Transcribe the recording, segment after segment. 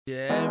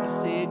Yeah, if you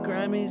see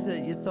Grammys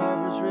that you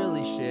thought was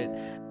really shit,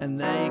 and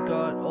they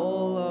got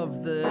all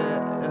of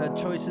the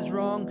choices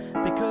wrong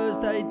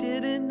because they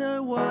didn't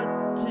know what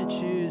to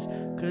choose,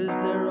 because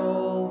they're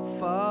all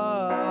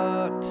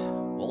fucked.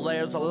 Well,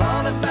 there's a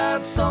lot of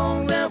bad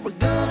songs that we're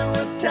gonna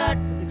attack.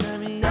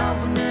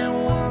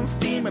 1,001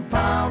 steaming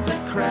piles of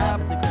crap.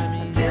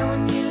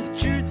 Telling you the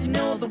truth, you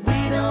know that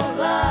we don't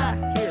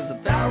lie. Here's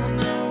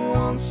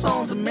 1,001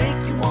 songs that make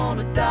you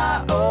wanna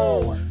die.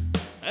 Oh.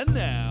 And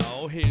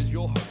now, here's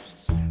your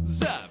hosts,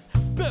 Zav,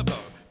 Bevo,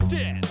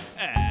 Dan,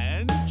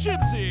 and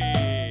Gypsy.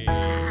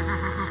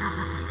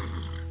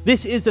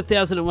 This is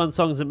 1,001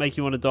 Songs That Make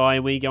You Want to Die,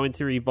 and we're going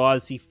to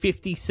revise the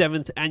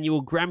 57th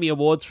Annual Grammy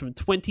Awards from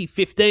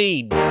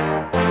 2015.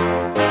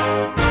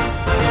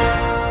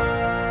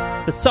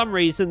 For some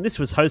reason, this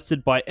was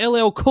hosted by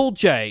LL Cool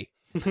J.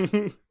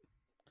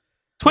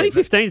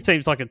 2015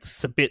 seems like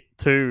it's a bit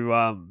too...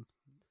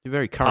 You're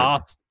very current.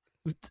 past.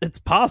 It's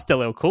past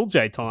LL Cool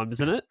J time,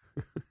 isn't it?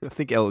 I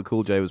think LL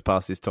Cool J was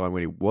past his time when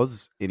he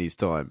was in his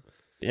time.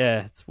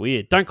 Yeah, it's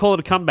weird. Don't call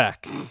it a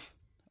comeback.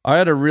 I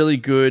had a really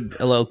good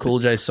LL Cool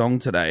J song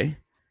today,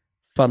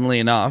 funnily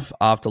enough,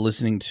 after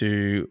listening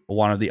to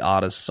one of the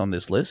artists on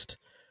this list.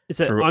 Is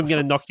it I'm going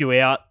to knock you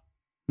out?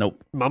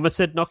 Nope. Mama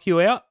said knock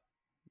you out?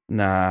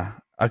 Nah,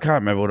 I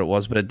can't remember what it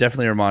was, but it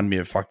definitely reminded me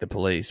of Fuck the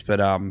Police.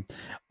 But I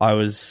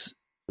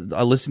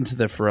listened to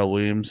the Pharrell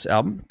Williams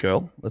album,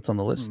 Girl, that's on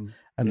the list.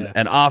 And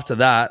after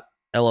that,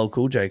 LL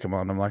Cool J come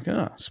on. I'm like,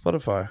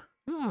 Spotify.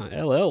 Oh,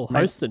 LL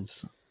hosting.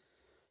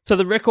 So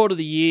the Record of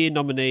the Year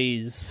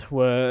nominees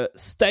were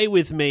Stay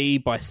With Me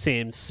by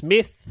Sam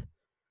Smith,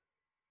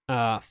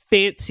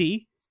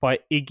 Fancy by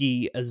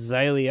Iggy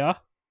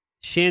Azalea,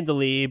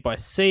 Chandelier by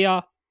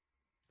Sia,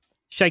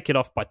 Shake It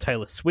Off by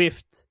Taylor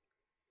Swift,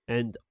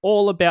 and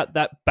All About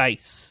That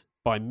Bass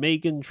by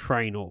Meghan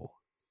Trainor.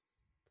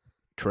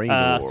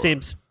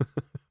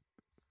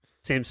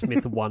 Sam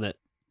Smith won it.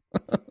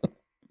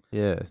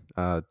 Yeah,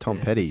 Tom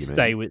Petty.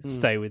 Stay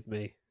with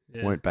me.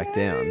 Yeah. Won't back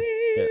down.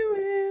 Yeah.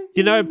 Do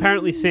you know?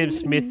 Apparently, Sam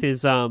Smith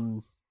is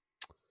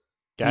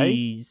gay.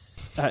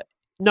 He's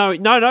no,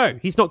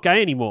 he's not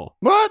gay anymore.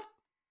 What?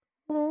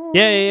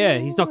 Yeah.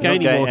 He's not gay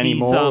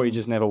anymore. Or he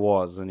just never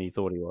was, and he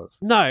thought he was.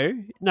 No.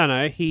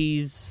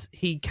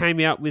 He came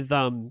out with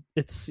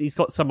he's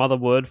got some other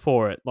word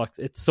for it. Like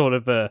it's sort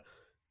of a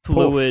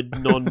fluid,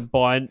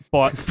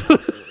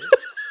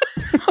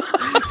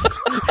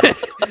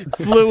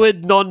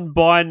 fluid,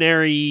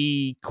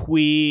 non-binary,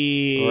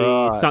 queer,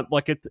 right. Something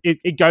like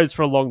it goes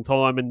for a long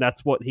time, and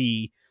that's what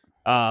he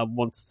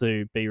wants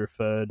to be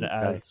referred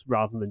as,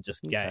 rather than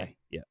just gay. Okay.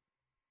 Yeah.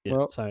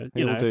 Well, so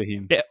it'll do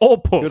him. Yeah,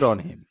 or poof. Good on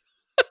him.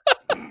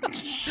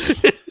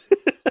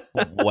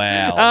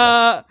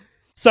 Wow.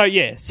 So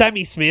yeah,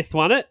 Sammy Smith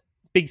won it.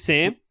 Big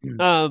Sam.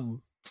 Who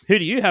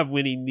do you have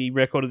winning the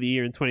Record of the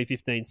Year in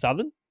 2015?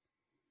 Southern.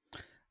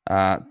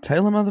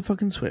 Taylor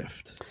motherfucking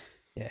Swift.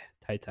 Yeah,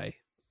 Tay.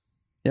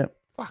 Yep.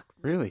 Fuck,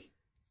 really?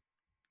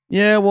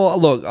 Yeah, well,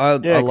 look, I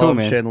cool, love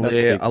man.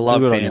 Chandelier. That's I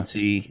love good on you.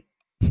 Fancy.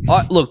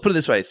 Look, put it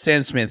this way.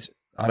 Sam Smith,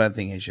 I don't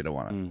think he should have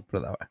won it. Put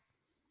it that way.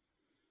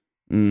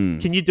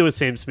 Can you do a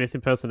Sam Smith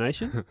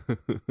impersonation?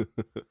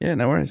 Yeah,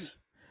 no worries.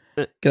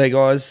 G'day,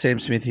 guys. Sam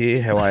Smith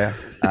here. How are you?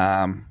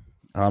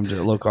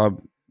 I'm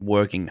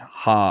working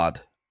hard.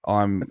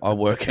 I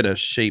work at a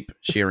sheep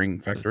shearing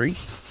factory.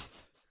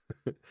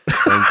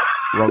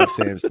 Wrong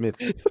Sam Smith.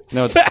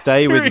 No, it's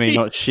stay with me,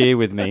 not share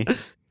with me.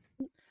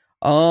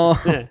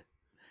 Oh, Yeah.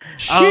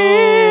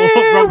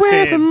 Share wrong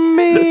with Sam.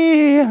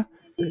 me.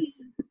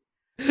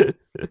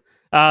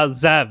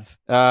 Zav.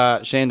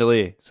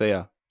 Chandelier. See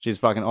ya. She's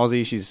fucking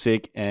Aussie. She's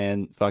sick,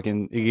 and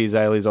fucking Iggy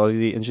Azalea's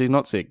Aussie, and she's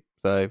not sick.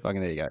 So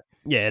fucking there you go.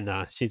 Yeah,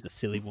 nah, she's a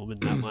silly woman,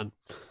 that one.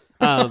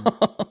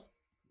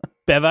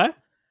 Bevo?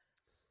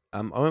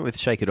 I went with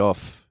Shake It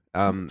Off.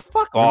 Fuck remember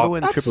off.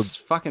 when That's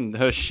fucking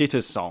her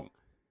shittest song.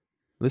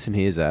 Listen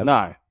here, Zav.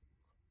 No.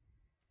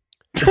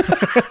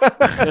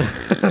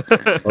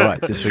 All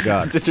right,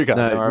 disregard. Disregard.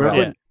 No, Don't worry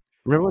remember, about it.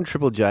 remember when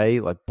Triple J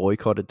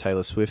boycotted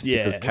Taylor Swift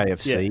Yeah, because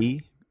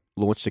KFC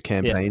launched a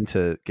campaign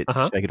to get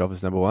Shake It Off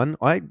as number one?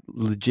 I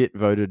legit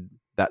voted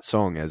that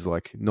song as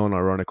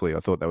non-ironically. I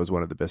thought that was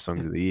one of the best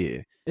songs of the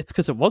year. It's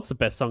because it was the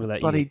best song of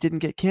that But year. he didn't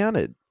get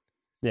counted.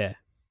 Yeah.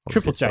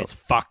 Triple J's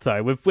fucked,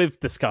 though. We've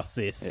discussed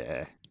this.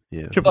 Yeah.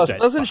 Yeah. Triple J's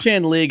doesn't fucked.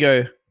 Chandelier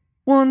go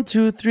 1,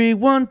 2, 3,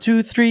 1,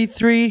 2, 3,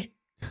 3?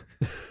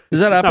 Does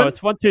that happen? No,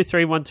 it's 1, 2,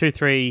 3, 1, 2,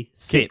 3,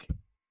 sip.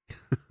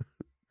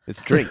 It's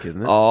drink, isn't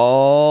it?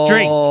 Oh,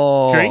 Drink.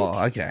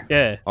 Okay.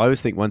 Yeah. I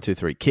always think 1, 2,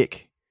 3,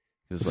 kick.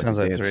 It's Sounds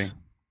a like dance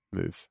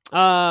move.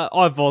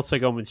 I've also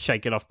gone with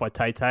Shake It Off by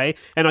Tay,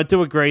 and I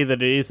do agree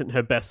that it isn't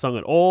her best song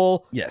at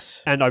all,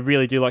 Yes. and I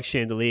really do like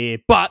Chandelier,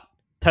 but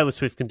Taylor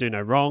Swift can do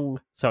no wrong,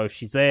 so if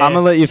she's there... I'm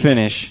going to let you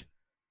finish.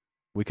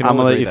 We can I'm all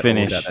gonna let agree you that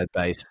finish. All About That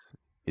Bass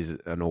is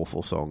an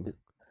awful song.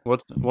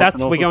 What's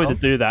we're going to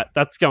do that.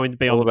 That's going to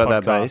be all on the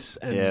about podcast. that bass.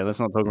 and Yeah, let's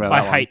not talk about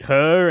I that hate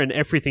her and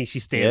everything she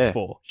stands Yeah.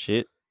 for.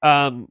 Shit.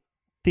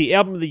 The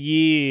Album of the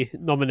Year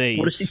nominees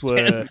What does she were...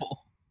 stand for?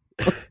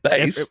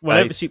 Bass.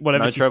 Whatever bass, she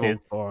no treble.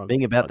 stands for.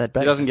 Being about that He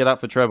bass. doesn't get up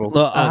for treble.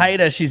 Look, I hate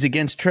her. She's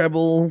against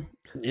treble.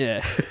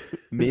 Yeah.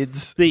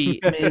 Mids.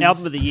 The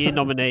album of the year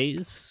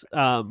nominees: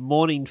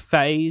 "Morning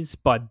Phase"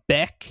 by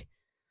Beck,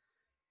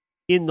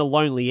 "In the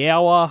Lonely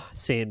Hour"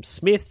 Sam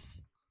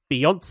Smith,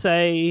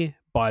 "Beyonce"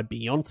 by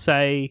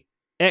Beyonce,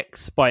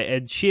 "X" by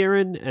Ed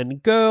Sheeran,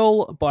 and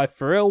 "Girl" by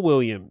Pharrell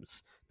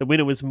Williams. The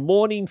winner was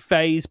 "Morning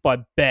Phase" by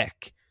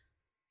Beck.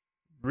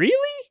 Really?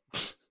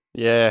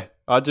 Yeah,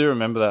 I do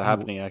remember that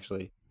happening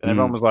actually. And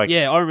everyone was like,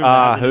 Yeah, I remember.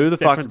 that. who the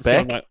fuck's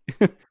Definitely Beck?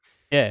 on that.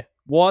 Yeah.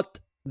 What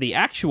the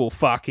actual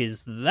fuck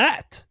is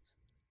that?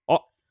 Oh,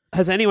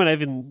 has anyone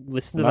even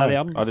listened to that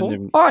album I before?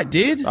 didn't even. I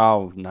did.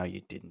 Oh no,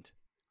 you didn't.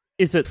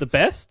 Is it the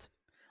best?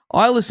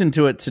 I listened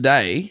to it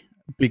today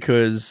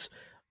because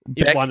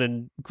It Beck- won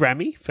a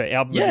Grammy for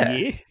album of the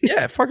year.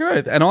 Yeah, fucking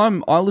oath. And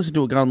I listened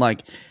to it going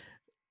like,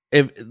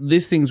 if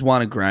this thing's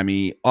won a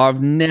Grammy,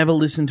 I've never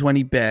listened to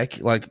any Beck.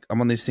 Like, I'm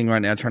on this thing right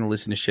now trying to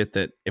listen to shit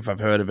that if I've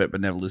heard of it but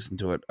never listened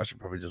to it, I should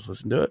probably just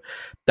listen to it.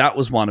 That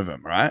was one of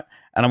them, right?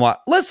 And I'm like,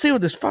 let's see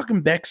what this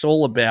fucking Beck's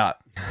all about.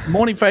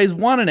 Morning Phase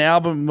won an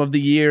album of the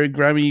year, a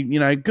Grammy, you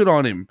know, good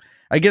on him.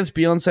 Against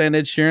Beyonce and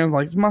Ed Sheeran,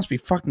 like, it must be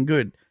fucking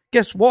good.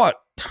 Guess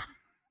what?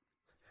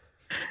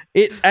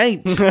 It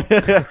ain't.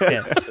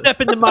 Yeah. Step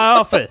into my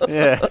office.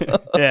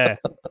 Yeah.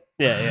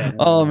 Yeah.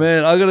 Oh,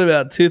 man. I got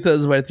about 2/3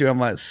 of the way through. I'm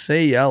like,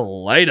 see ya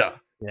later.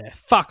 Yeah.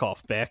 Fuck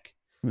off, Beck.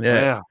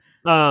 Yeah.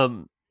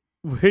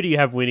 Who do you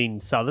have winning,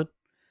 Southern?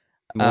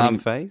 Morning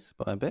Phase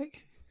by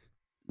Beck.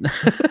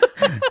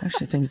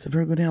 Actually, I think it's a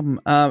very good album.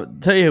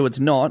 Tell you who it's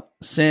not,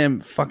 Sam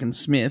fucking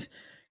Smith,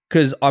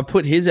 because I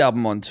put his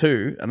album on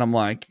too, and I'm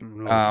like,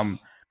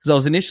 because I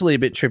was initially a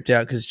bit tripped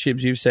out because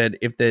Chibs, you've said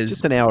if there's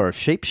Just an hour of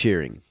sheep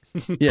shearing.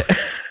 yeah,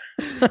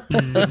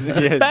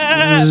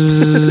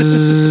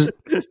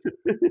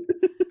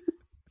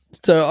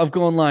 so I've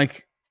gone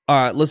like, all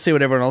right, let's see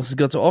what everyone else has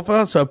got to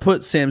offer. So I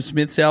put Sam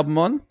Smith's album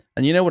on,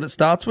 and you know what it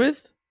starts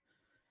with?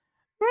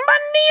 Money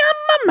on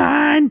my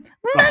mind,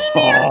 money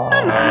on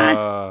my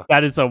mind.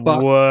 That is the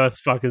Fuck.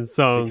 worst fucking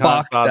song. Can't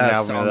Fuck start an that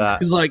album with song. that.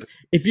 Because like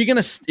if you're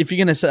gonna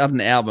set up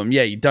an album,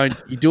 yeah, you do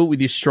it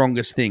with your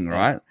strongest thing,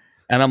 right?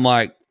 And I'm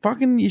like,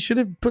 fucking, you should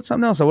have put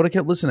something else. I would have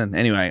kept listening.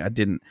 Anyway, I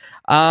didn't.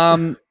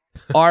 I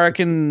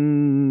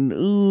reckon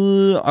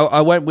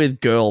I went with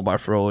 "Girl" by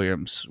Pharrell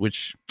Williams,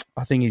 which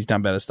I think he's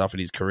done better stuff in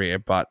his career,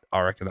 but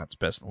I reckon that's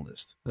best on the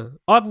list.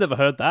 I've never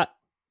heard that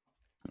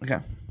Okay,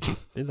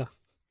 either.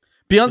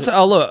 Beyonce.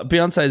 Oh look,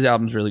 Beyonce's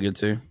album's really good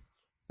too.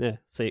 Yeah.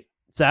 See,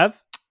 Zav.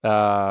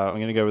 I'm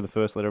going to go with the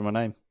first letter of my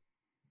name.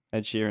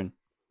 Ed Sheeran.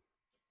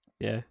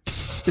 Yeah.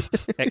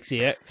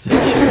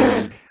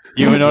 XEX.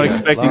 You were not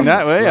expecting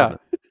that, were you?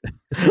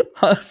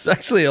 It's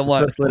actually, I'm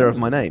like, First letter of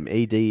my name,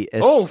 EDSHEERAN.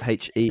 Oh,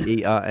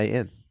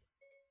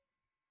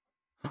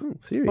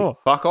 Siri. Oh.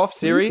 Fuck off,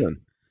 Siri. Your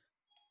turn.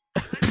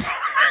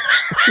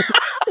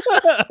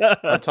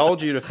 I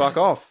told you to fuck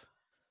off.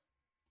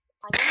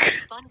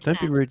 Don't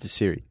be rude to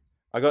Siri.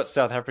 I got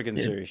South African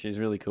Siri. She's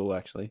really cool,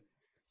 actually.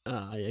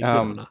 Yeah, good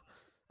on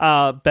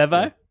her.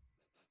 Bevo.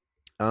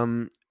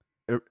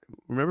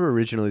 Remember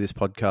originally this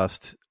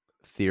podcast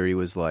theory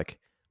was like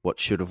what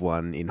should have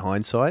won in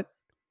hindsight?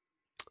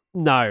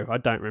 No, I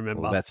don't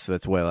remember. Well, that's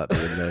well out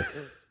the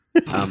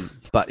window.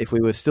 But if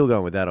we were still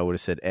going with that, I would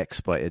have said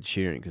X by Ed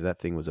Sheeran because that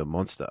thing was a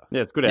monster.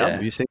 Yeah, it's a good Yeah. album.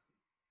 Have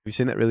you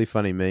seen that really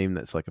funny meme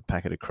that's like a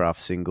packet of Kraft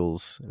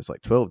singles? It's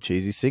like 12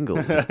 cheesy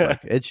singles. It's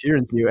like Ed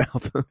Sheeran's new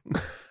album.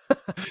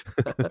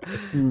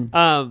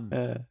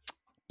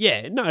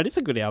 Yeah, no, it is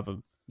a good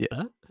album.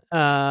 Yeah.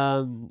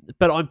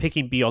 But I'm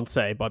picking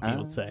Beyonce by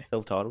Beyonce.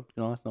 Self-titled.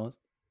 Nice.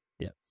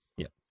 Yep.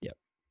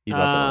 You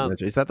love that one,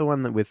 don't you? Is that the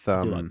one that with I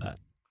do like that.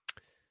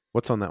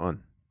 what's on that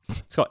one?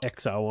 It's got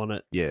EXO on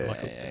it. Yeah.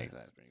 Like it's-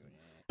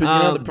 but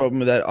you know the problem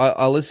with that?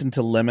 I listened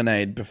to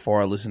Lemonade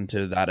before I listened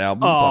to that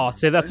album. Oh,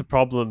 see, that's a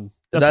problem.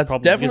 That's a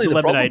problem. definitely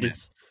because the problem.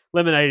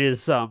 Lemonade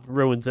is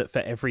ruins it for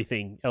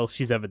everything else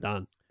she's ever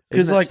done.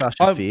 Because Even like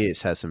Sasha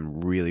Fierce has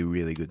some really,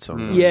 really good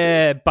songs. on it.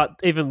 Yeah, but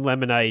even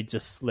Lemonade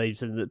just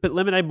leaves in it. But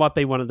Lemonade might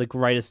be one of the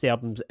greatest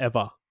albums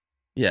ever.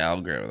 yeah, I'll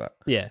agree with that.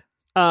 Yeah.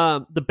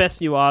 The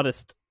best new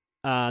artist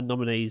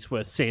nominees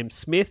were Sam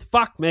Smith.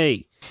 Fuck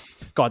me.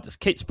 God, just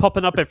keeps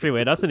popping up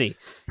everywhere, doesn't he?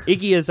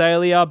 Iggy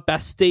Azalea,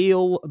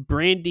 Bastille,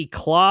 Brandy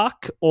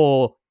Clark,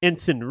 or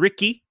Ensign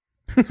Ricky.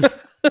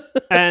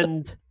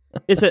 And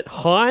is it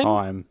Haim?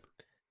 Time.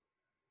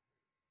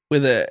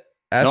 With a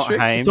Not asterisk.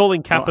 Haim. It's all in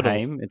Not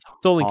capitals. Haim, It's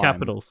all in Haim.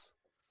 capitals.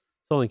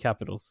 It's all in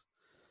capitals.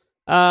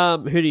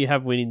 Who do you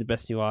have winning the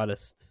best new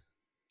artist?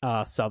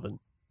 Southern.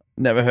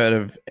 Never heard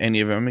of any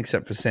of them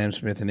except for Sam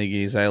Smith and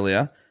Iggy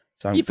Azalea.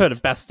 So You've heard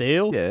of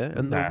Bastille? Yeah,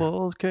 and Nah. the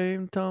walls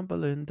came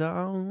tumbling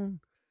down.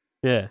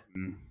 Yeah.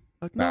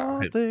 Like Nah,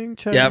 nothing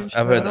changed. Yep,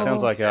 I've heard That that.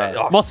 sounds like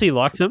Mossy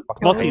likes him.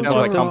 Mossy sounds likes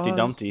like him. Humpty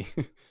Dumpty.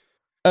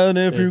 And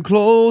if you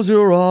close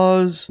your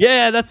eyes,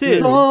 Yeah, that's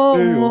it.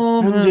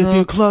 And if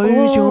you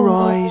close your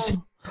eyes.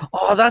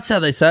 Oh, that's how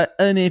they say it.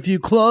 And if you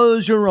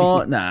close your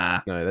eyes, nah.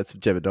 No, that's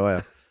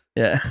Jebediah.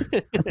 Yeah.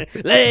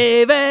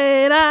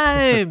 Leaving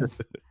home.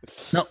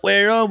 Not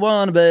where I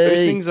want to Who be.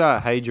 sings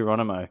Hey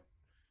Geronimo?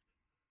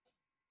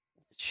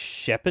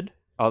 Shepherd.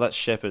 Oh, that's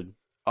Shepherd.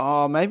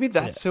 Oh, maybe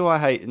that's who I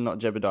hate and not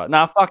Jebediah.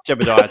 Nah, fuck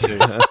Jebediah too.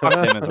 Fuck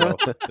them as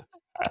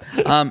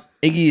well.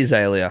 Iggy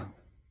Azalea.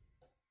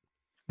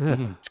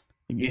 Mm.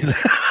 Iggy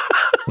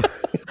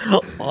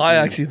I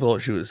actually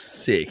thought she was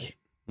sick.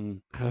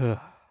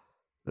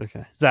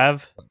 Okay.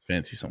 Zav.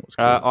 Fancy song was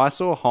cool. I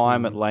saw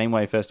Haim at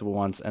Laneway Festival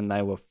once, and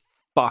they were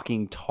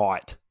fucking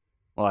tight.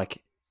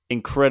 Like,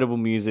 incredible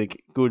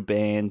music, good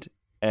band,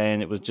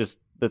 and it was just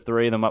the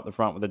three of them up the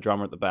front with the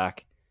drummer at the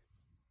back.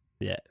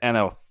 Yeah. And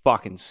they were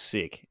fucking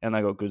sick, and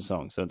they got good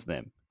songs, so it's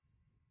them.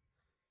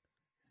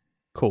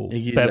 Cool.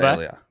 Iggy Bebe?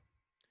 Azalea.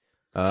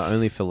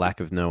 Only for lack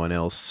of no one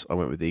else, I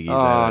went with Iggy Oh,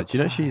 Azalea. Do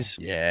you know she's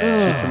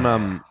Yeah. she's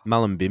from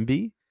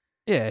Mullumbimby?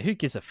 Yeah, who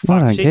gives a I fuck?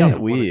 don't She care.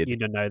 doesn't want Weird. you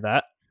to know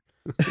that.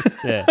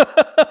 Yeah.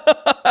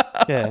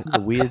 Yeah, the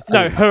weird thing.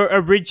 No, her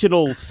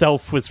original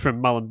self was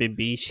from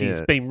Mullumbimby. She's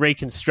Yeah. been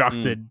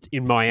reconstructed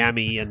in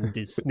Miami and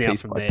is now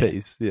piece from by there.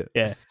 piece. Yeah.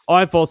 Yeah.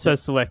 I've also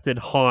selected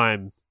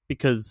Haim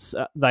because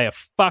they are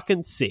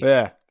fucking sick.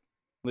 Yeah.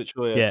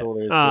 Literally, that's Yeah. all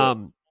there is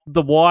to it.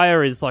 The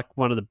Wire is like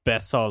one of the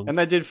best songs. And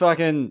they did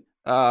fucking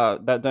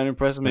That Don't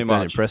Impress Me That don't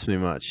Much. impress me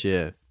much.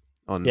 Yeah.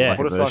 On Yeah. like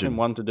What a version. fucking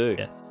one to do.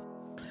 Yes.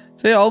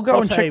 See, I'll go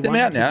I'll and tell you check them one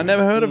out now. I thing.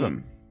 never heard of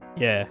them.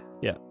 Yeah.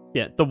 Yeah.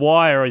 Yeah. The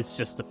Wire is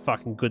just a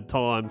fucking good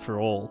time for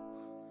all.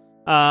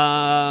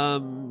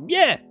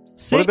 Yeah.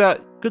 Sick. What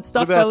about good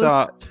stuff, What fellas?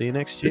 about See you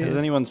next year. has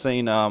anyone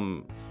seen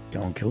Go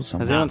and kill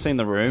someone. Has anyone seen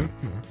The Room?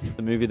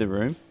 The movie The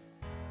Room?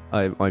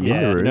 I'm Yeah, in the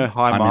you room. You know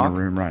Hi I'm Mark? in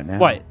a room right now.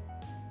 Wait.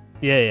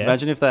 Yeah, yeah.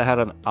 Imagine if they had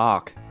an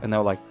arc and they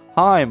were like,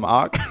 "Hi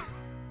Mark."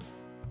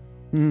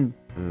 Mm.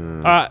 Mm.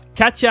 All right.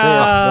 Catch ya.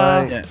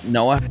 Bye. Yeah.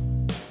 Noah.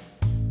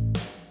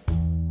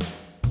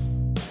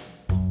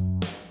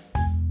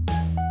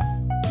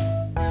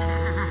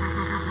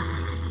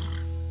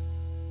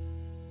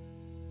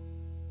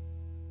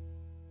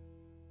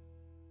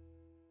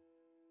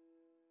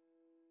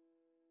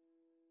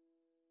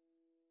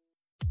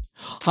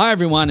 Hi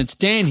everyone, it's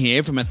Dan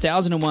here from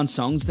 1001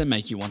 Songs That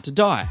Make You Want to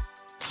Die.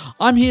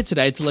 I'm here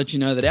today to let you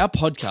know that our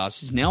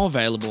podcast is now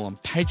available on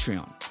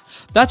Patreon.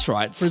 That's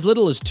right, for as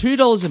little as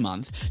 $2 a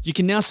month, you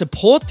can now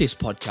support this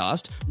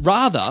podcast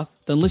rather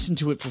than listen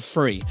to it for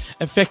free,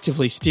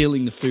 effectively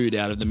stealing the food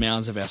out of the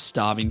mouths of our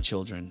starving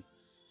children.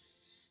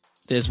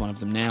 There's one of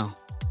them now.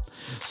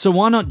 So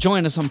why not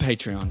join us on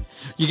Patreon?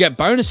 You get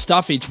bonus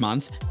stuff each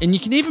month, and you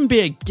can even be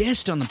a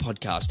guest on the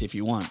podcast if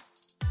you want.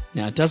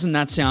 Now, doesn't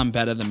that sound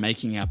better than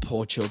making our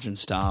poor children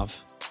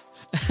starve?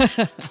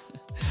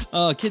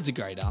 Oh, kids are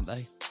great, aren't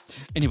they?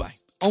 Anyway,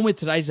 on with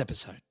today's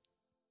episode.